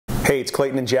Hey, it's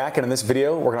Clayton and Jack, and in this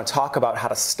video, we're going to talk about how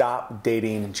to stop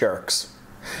dating jerks.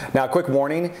 Now, a quick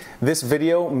warning, this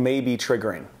video may be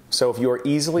triggering. So if you are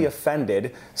easily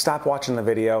offended, stop watching the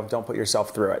video, don't put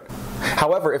yourself through it.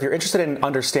 However, if you're interested in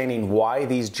understanding why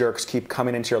these jerks keep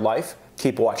coming into your life,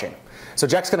 keep watching. So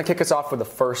Jack's going to kick us off with the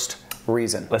first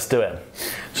reason. Let's do it.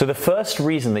 So the first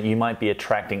reason that you might be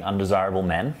attracting undesirable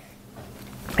men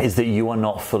is that you are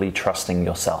not fully trusting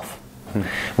yourself.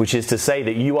 Which is to say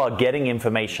that you are getting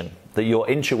information, that your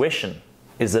intuition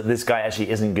is that this guy actually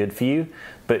isn't good for you,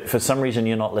 but for some reason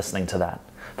you're not listening to that.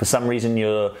 For some reason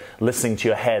you're listening to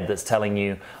your head that's telling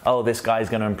you, oh, this guy's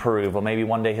going to improve, or maybe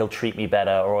one day he'll treat me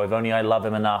better, or if only I love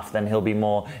him enough, then he'll be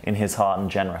more in his heart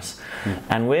and generous.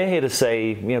 And we're here to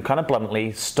say, kind of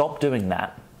bluntly, stop doing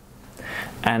that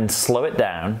and slow it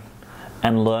down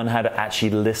and learn how to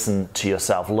actually listen to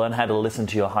yourself. Learn how to listen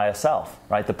to your higher self,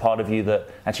 right? The part of you that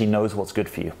actually knows what's good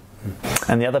for you.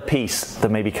 And the other piece that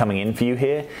may be coming in for you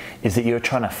here is that you're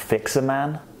trying to fix a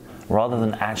man rather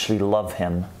than actually love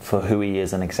him for who he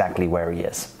is and exactly where he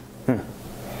is.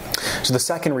 So the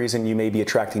second reason you may be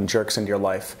attracting jerks into your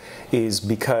life is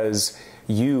because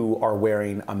you are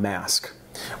wearing a mask.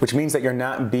 Which means that you're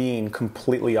not being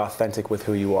completely authentic with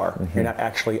who you are. You're not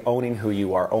actually owning who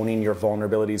you are, owning your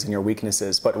vulnerabilities and your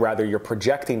weaknesses, but rather you're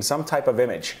projecting some type of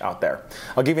image out there.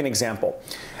 I'll give you an example.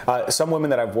 Some women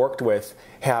that I've worked with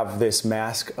have this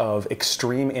mask of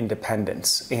extreme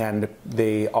independence, and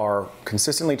they are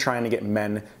consistently trying to get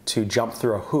men to jump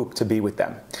through a hoop to be with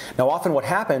them. Now, often what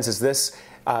happens is this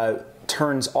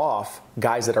turns off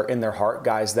guys that are in their heart,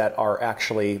 guys that are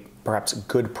actually perhaps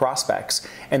good prospects,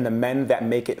 and the men that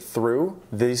make it through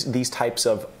these types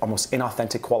of almost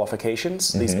inauthentic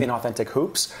qualifications, these inauthentic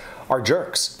hoops, are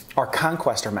jerks, are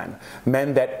conquester men,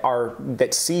 men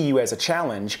that see you as a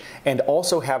challenge and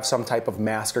also have some type of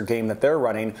mask or game that they're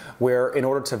running where in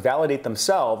order to validate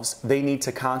themselves, they need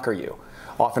to conquer you.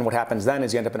 Often what happens then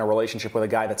is you end up in a relationship with a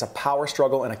guy that's a power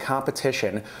struggle and a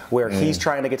competition where he's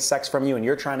trying to get sex from you and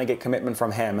you're trying to get commitment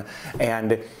from him,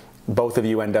 and both of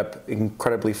you end up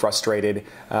incredibly frustrated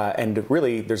and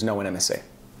really there's no intimacy.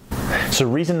 So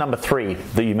reason number 3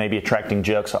 that you may be attracting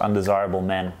jerks or undesirable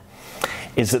men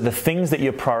is that the things that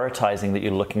you're prioritizing that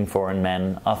you're looking for in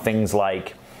men are things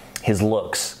like his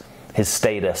looks, his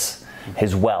status,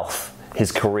 his wealth,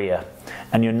 his career.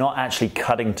 And you're not actually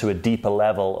cutting to a deeper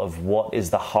level of what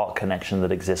is the heart connection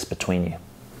that exists between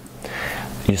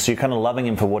you. So you're kind of loving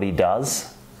him for what he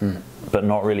does, but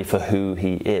not really for who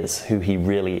he is, who he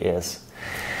really is.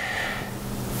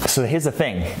 So here's the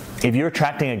thing. If you're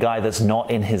attracting a guy that's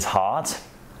not in his heart,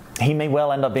 he may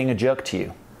well end up being a jerk to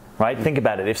you, right? Think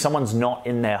about it. If someone's not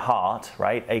in their heart,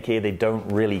 right, aka they don't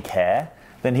really care,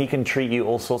 then he can treat you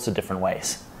all sorts of different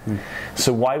ways.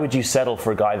 So why would you settle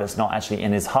for a guy that's not actually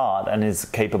in his heart and is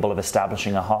capable of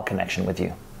establishing a heart connection with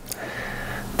you?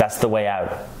 That's the way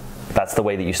out. That's the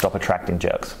way that you stop attracting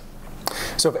jerks.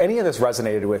 So if any of this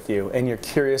resonated with you and you're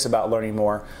curious about learning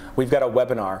more, we've got a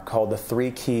webinar called The 3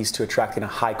 Keys to Attracting a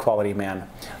High Quality Man,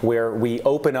 where we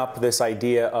open up this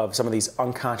idea of some of these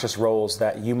unconscious roles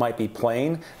that you might be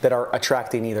playing that are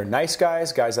attracting either nice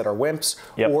guys, guys that are wimps,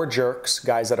 or jerks,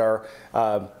 guys that are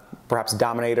perhaps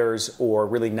dominators or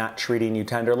really not treating you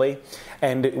tenderly.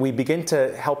 And we begin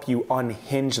to help you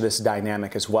unhinge this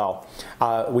dynamic as well.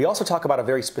 We also talk about a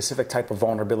very specific type of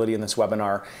vulnerability in this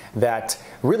webinar that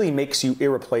really makes you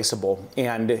irreplaceable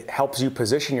and helps you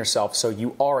position yourself so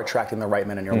you are attracting the right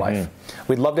men in your life.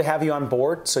 We'd love to have you on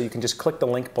board, so you can just click the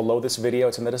link below this video,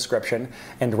 it's in the description,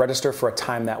 and register for a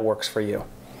time that works for you.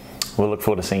 We'll look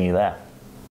forward to seeing you there.